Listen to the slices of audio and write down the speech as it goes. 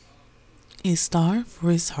A Star for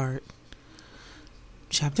His Heart.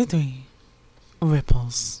 Chapter 3.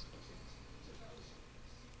 Ripples.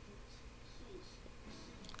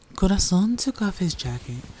 Corazon took off his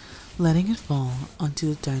jacket, letting it fall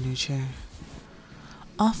onto the diner chair.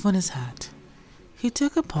 Off went his hat. He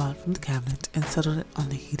took a pot from the cabinet and settled it on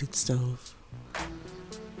the heated stove.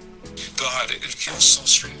 God, it feels so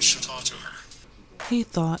strange to talk to her. He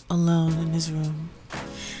thought alone in his room.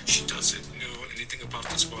 She doesn't know anything about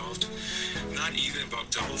this world, not even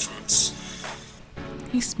about double threats.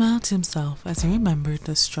 He smiled to himself as he remembered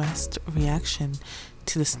the stressed reaction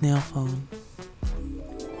to the snail phone.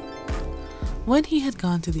 When he had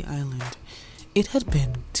gone to the island, it had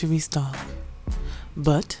been to restock.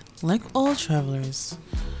 But, like all travelers,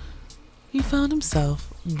 he found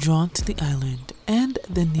himself drawn to the island and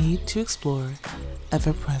the need to explore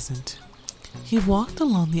ever present. He walked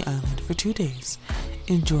along the island for 2 days,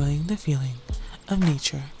 enjoying the feeling of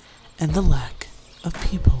nature and the lack of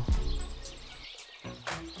people.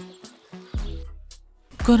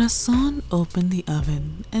 Corazon opened the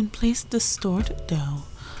oven and placed the stored dough,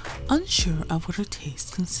 unsure of what her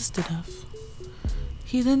taste consisted of.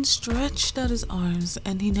 He then stretched out his arms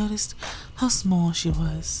and he noticed how small she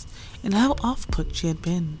was and how off-put she had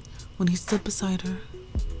been when he stood beside her.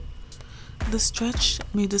 The stretch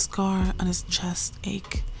made the scar on his chest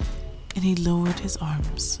ache and he lowered his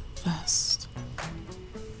arms fast.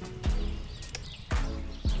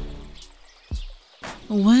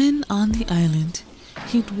 When on the island,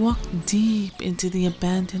 he'd walked deep into the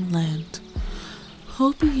abandoned land,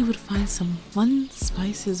 hoping he would find some fun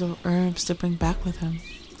spices or herbs to bring back with him.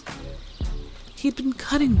 He'd been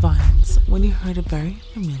cutting vines when he heard a very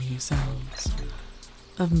familiar sound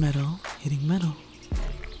of metal hitting metal.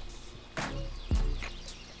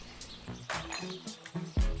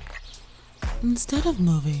 Instead of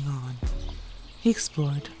moving on, he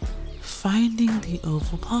explored, finding the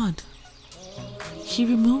oval pod. He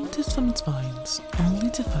removed it from its vines,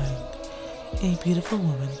 only to find a beautiful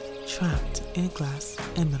woman trapped in a glass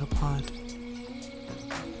and metal pod.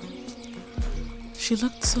 She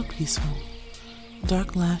looked so peaceful,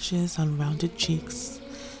 dark lashes on rounded cheeks,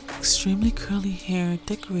 extremely curly hair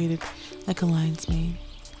decorated like a lion's mane,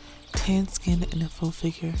 tan skin and a full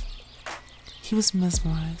figure. He was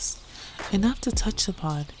mesmerized, enough to touch the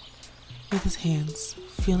pod with his hands,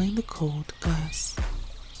 feeling the cold glass.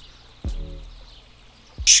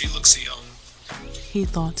 She looks young. He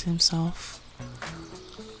thought to himself.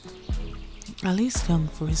 At least young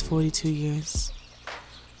for his 42 years.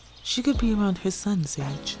 She could be around his son's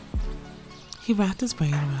age. He racked his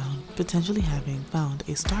brain around potentially having found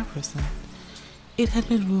a star person. It had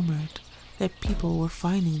been rumored that people were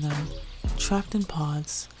finding them trapped in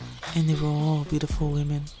pods, and they were all beautiful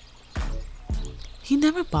women. He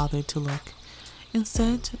never bothered to look,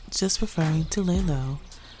 instead just preferring to lay low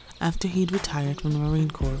after he'd retired from the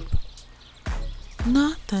Marine Corps.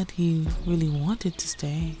 Not that he really wanted to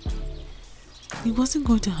stay. He wasn't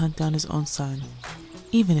going to hunt down his own son,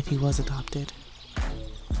 even if he was adopted.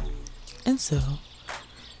 And so,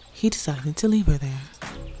 he decided to leave her there,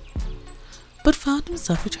 but found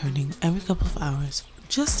himself returning every couple of hours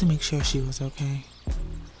just to make sure she was okay.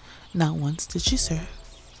 Not once did she stir.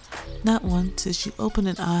 Not once did she open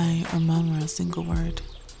an eye or murmur a single word.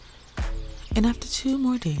 And after 2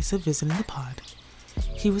 more days of visiting the pod,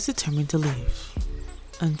 he was determined to leave,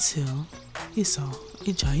 until he saw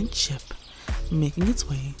a giant ship making its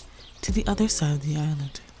way to the other side of the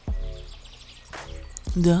island.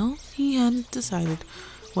 Though he hadn't decided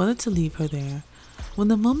whether to leave her there when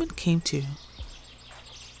the moment came to,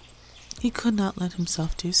 he could not let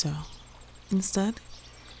himself do so. Instead,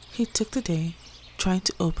 he took the day trying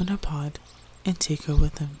to open her pod and take her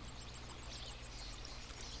with him.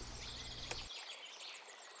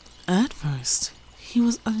 At first, he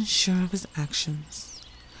was unsure of his actions,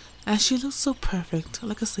 as she looked so perfect,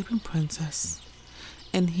 like a sleeping princess,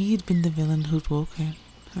 and he'd been the villain who'd woken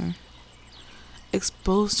her,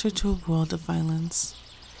 exposed her to a world of violence,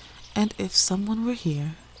 and if someone were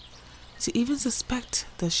here, to even suspect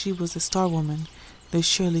that she was a star woman, they'd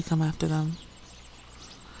surely come after them.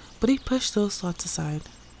 But he pushed those thoughts aside.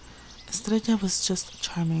 Estrella was just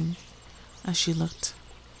charming as she looked.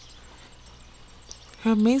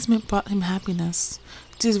 Her amazement brought him happiness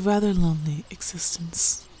to his rather lonely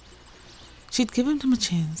existence. She'd given him a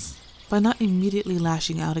chance by not immediately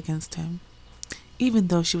lashing out against him, even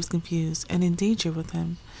though she was confused and in danger with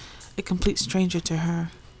him, a complete stranger to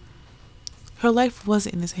her. Her life was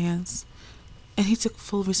in his hands, and he took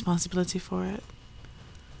full responsibility for it.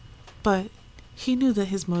 But he knew that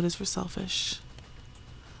his motives were selfish.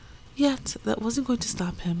 Yet, that wasn't going to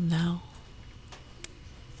stop him now.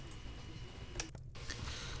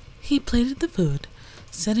 He plated the food,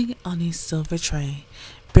 setting it on a silver tray,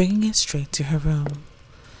 bringing it straight to her room.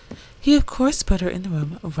 He of course put her in the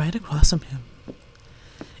room right across from him.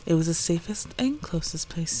 It was the safest and closest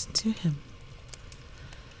place to him.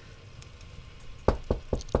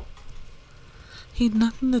 He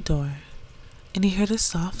knocked on the door, and he heard a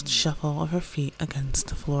soft shuffle of her feet against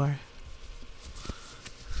the floor.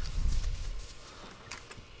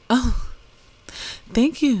 "Oh,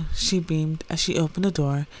 thank you," she beamed as she opened the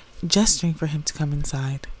door, gesturing for him to come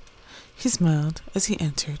inside. He smiled as he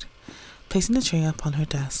entered, placing the tray upon her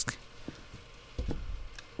desk.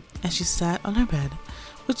 As she sat on her bed,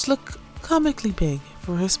 which looked comically big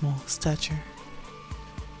for her small stature.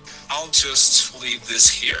 I'll just leave this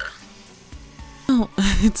here. "Oh,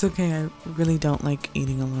 it's okay. I really don't like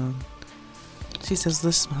eating alone," she says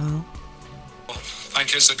with a smile. Well, I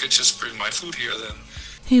guess I could just bring my food here then.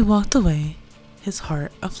 He walked away, his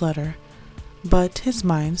heart aflutter, but his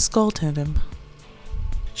mind scolded him.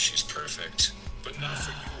 She's perfect, but not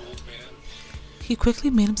for you, old man. He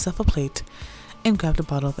quickly made himself a plate and grabbed a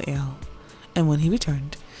bottle of ale, and when he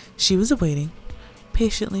returned, she was awaiting,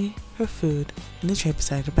 patiently, her food in the tray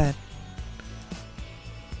beside her bed.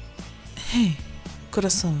 "Hey,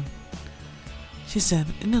 corazón," she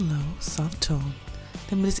said in a low, soft tone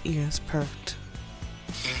that made his ears perked.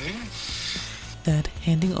 Said,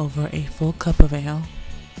 handing over a full cup of ale.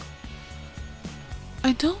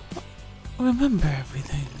 "I don't remember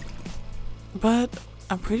everything, but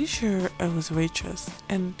I'm pretty sure I was a waitress,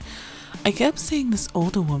 and I kept seeing this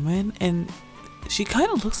older woman, and she kind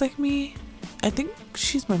of looks like me. I think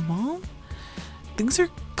she's my mom. Things are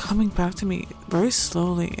coming back to me very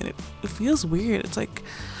slowly, and it feels weird. It's like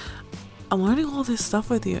I'm learning all this stuff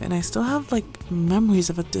with you, and I still have like memories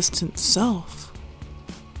of a distant self."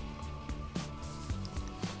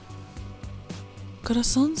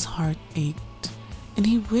 Corazon's heart ached, and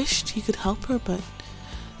he wished he could help her, but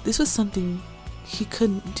this was something he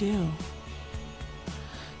couldn't do.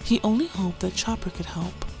 He only hoped that Chopper could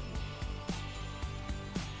help.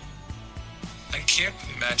 I can't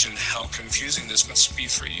imagine how confusing this must be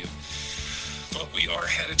for you. But we are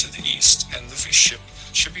headed to the east, and the fish ship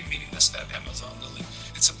should be meeting us at Amazon Lily.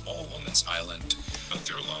 It's an all-women's island, but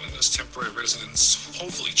they're allowing us temporary residence.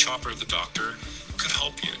 Hopefully Chopper, the doctor, could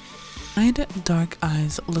help you. Wide, dark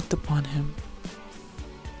eyes looked upon him.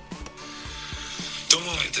 Don't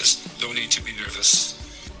look like this. No need to be nervous.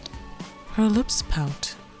 Her lips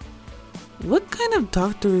pout. What kind of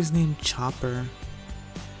doctor is named Chopper?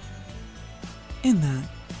 In that,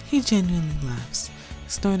 he genuinely laughs,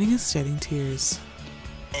 snorting and shedding tears.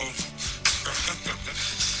 Oh.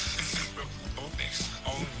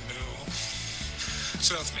 No.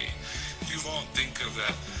 Trust me, you won't think of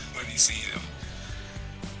that when you see him.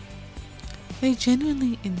 They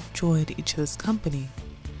genuinely enjoyed each other's company,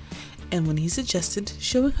 and when he suggested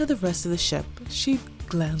showing her the rest of the ship, she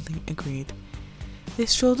gladly agreed. They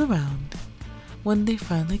strolled around. When they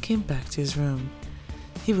finally came back to his room,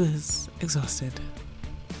 he was exhausted.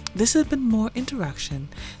 This had been more interaction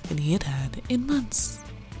than he had had in months.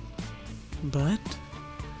 But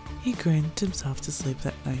he grinned himself to sleep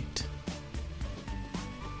that night.